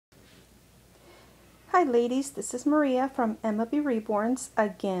Hi ladies, this is Maria from Emma B. Reborns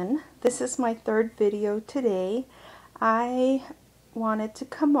again. This is my third video today. I wanted to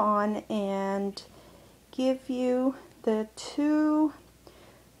come on and give you the two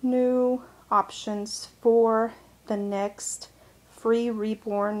new options for the next free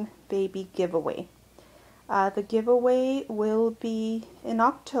Reborn baby giveaway. The giveaway will be in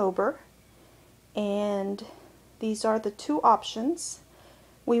October, and these are the two options.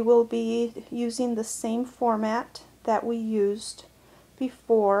 We will be using the same format that we used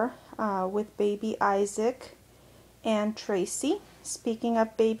before with baby Isaac and Tracy. Speaking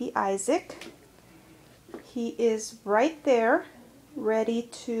of baby Isaac, he is right there ready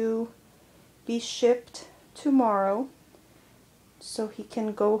to be shipped tomorrow so he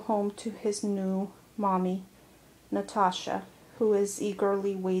can go home to his new mommy, Natasha, who is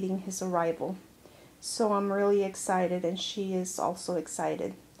eagerly waiting his arrival. So I'm really excited, and she is also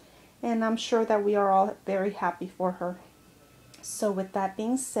excited. And I'm sure that we are all very happy for her. So with that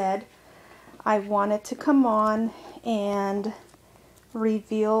being said, I wanted to come on and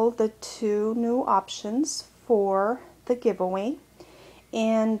reveal the two new options for the giveaway.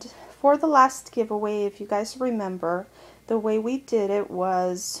 And for the last giveaway, if you guys remember, the way we did it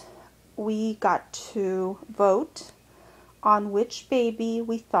was we got to vote on which baby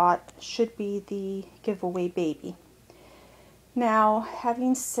we thought should be the giveaway baby. Now,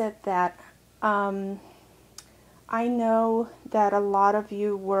 having said that, I know that a lot of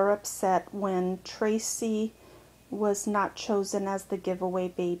you were upset when Tracy was not chosen as the giveaway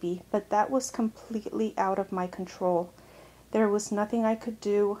baby, but that was completely out of my control. There was nothing I could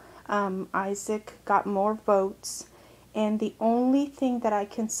do. Isaac got more votes, and the only thing that I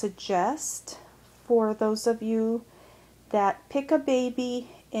can suggest for those of you that pick a baby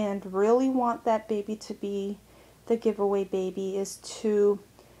and really want that baby to be the giveaway baby is to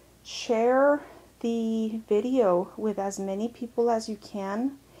share the video with as many people as you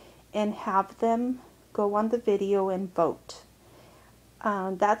can and have them go on the video and vote.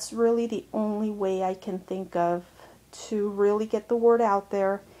 That's really the only way I can think of to really get the word out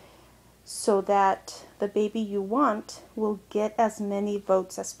there so that the baby you want will get as many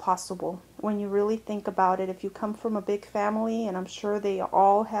votes as possible. When you really think about it, if you come from a big family, and I'm sure they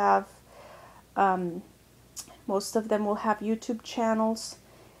all have, most of them will have YouTube channels,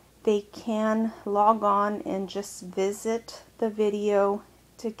 they can log on and just visit the video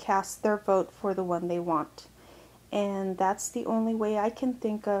to cast their vote for the one they want. And that's the only way I can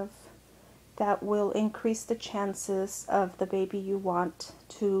think of that will increase the chances of the baby you want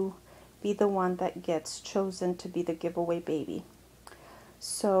to be the one that gets chosen to be the giveaway baby.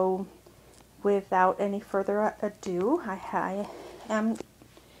 So without any further ado, I am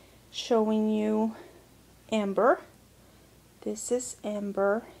showing you Ember. This is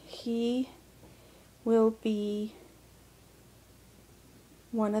Ember. He will be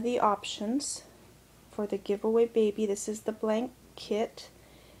one of the options for the giveaway baby. This is the blank kit,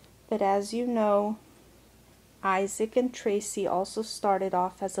 but as you know, Isaac and Tracy also started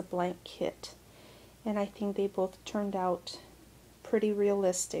off as a blank kit, and I think they both turned out pretty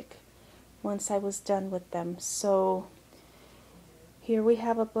realistic once I was done with them. So here we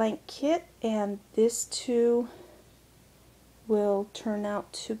have a blank kit, and this too will turn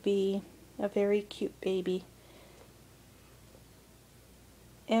out to be a very cute baby.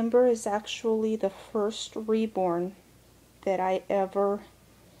 Ember is actually the first Reborn that I ever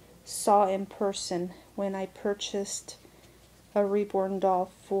saw in person when I purchased a Reborn doll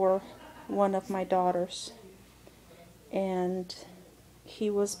for one of my daughters. And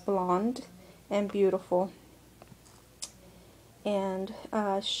he was blonde and beautiful. And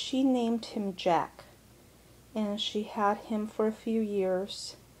she named him Jack. And she had him for a few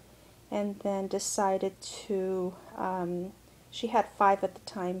years and then decided to, she had 5 at the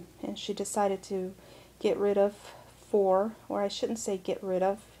time, and she decided to get rid of 4, or I shouldn't say get rid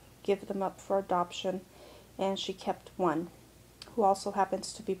of, give them up for adoption, and she kept 1, who also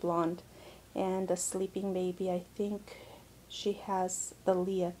happens to be blonde, and a sleeping baby. I think she has the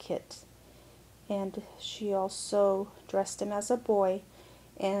Leah kit, and she also dressed him as a boy,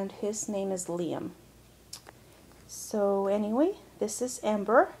 and his name is Liam. So anyway, this is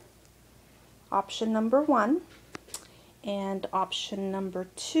Ember, option number 1, and option number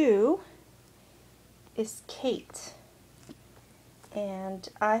 2 is Kate. And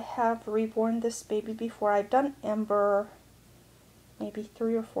I have reborn this baby before. I've done Ember maybe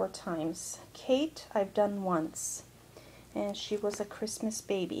 3 or 4 times. Kate I've done once, and she was a Christmas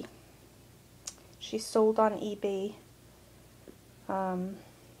baby. She sold on eBay.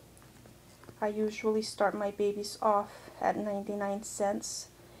 I usually start my babies off at 99 cents,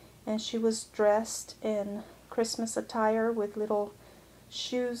 and she was dressed in Christmas attire with little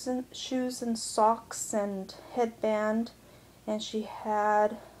shoes and socks and headband, and she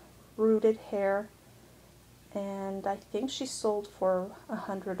had rooted hair, and I think she sold for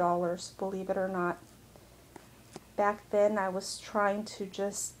 $100, believe it or not. Back then I was trying to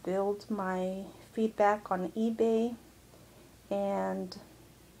just build my feedback on eBay, and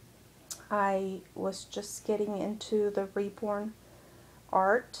I was just getting into the Reborn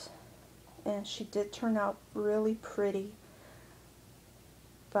art, and she did turn out really pretty,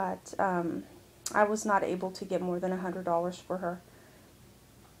 but I was not able to get more than $100 for her,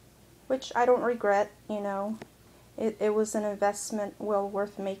 which I don't regret. You know, it was an investment well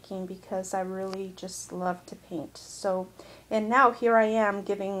worth making because I really just love to paint. So, and now here I am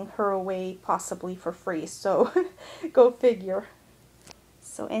giving her away possibly for free, so go figure.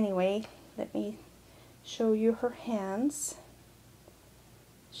 So anyway, let me show you her hands.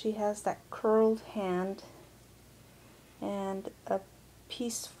 She has that curled hand and a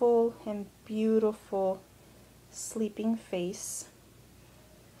peaceful and beautiful sleeping face.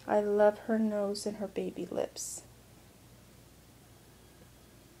 I love her nose and her baby lips.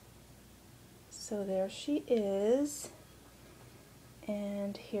 So there she is,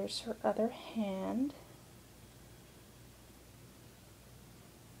 and here's her other hand.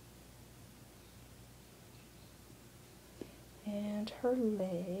 And her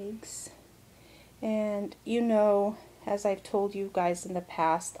legs. And you know, as I've told you guys in the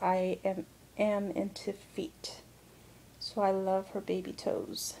past, I am into feet. So I love her baby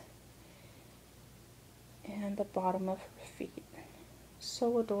toes and the bottom of her feet.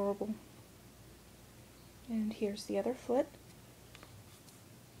 So adorable. And here's the other foot.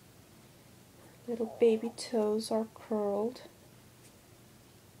 Little baby toes are curled.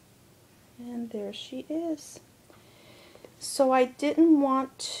 And there she is. So I didn't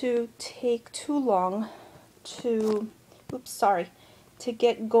want to take too long to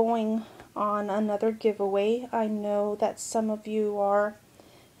get going on another giveaway. I know that some of you are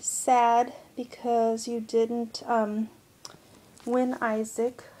sad because you didn't win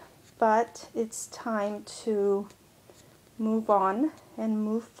Isaac, but it's time to move on and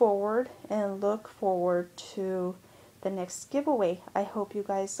move forward and look forward to the next giveaway. I hope you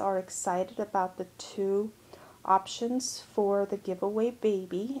guys are excited about the 2 options for the giveaway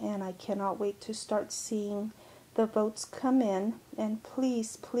baby, and I cannot wait to start seeing the votes come in. And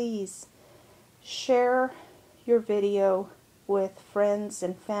please share your video with friends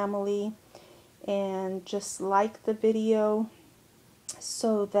and family, and just like the video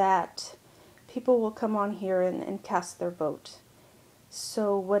so that people will come on here and cast their vote.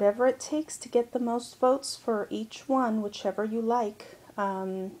 So whatever it takes to get the most votes for each one, whichever you like.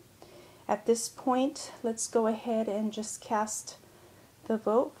 At this point, let's go ahead and just cast the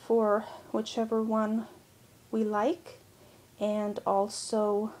vote for whichever one we like, and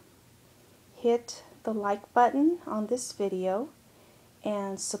also hit the like button on this video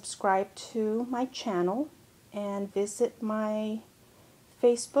and subscribe to my channel, and visit my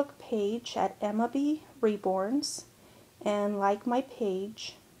Facebook page at Emma B. Reborns and like my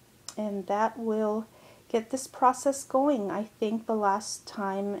page, and that will get this process going. I think the last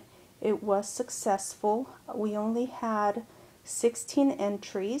time it was successful. We only had 16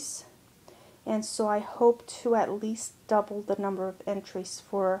 entries, and so I hope to at least double the number of entries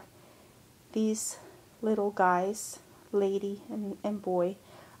for these little guys, lady and boy.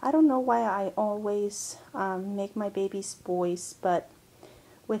 I don't know why I always make my babies boys, but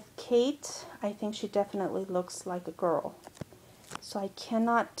with Kate, I think she definitely looks like a girl. So I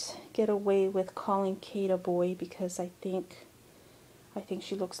cannot get away with calling Kate a boy because I think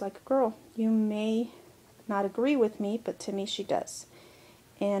she looks like a girl. You may not agree with me, but to me she does.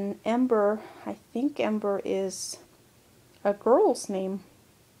 And Ember, I think Ember is a girl's name,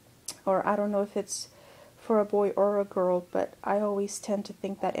 or I don't know if it's for a boy or a girl, but I always tend to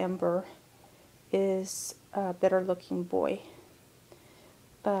think that Ember is a better looking boy.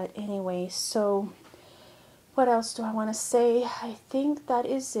 But anyway, so what else do I want to say? I think that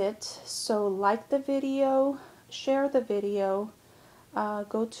is it. So like the video, share the video,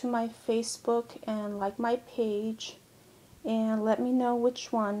 go to my Facebook and like my page, and let me know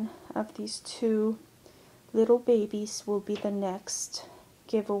which one of these 2 little babies will be the next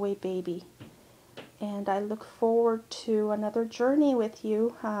giveaway baby. And I look forward to another journey with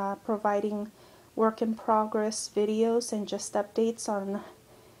you, providing work in progress videos and just updates on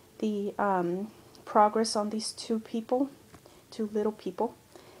the progress on these 2 little people.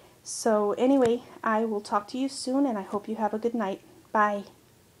 So anyway, I will talk to you soon, and I hope you have a good night. Bye.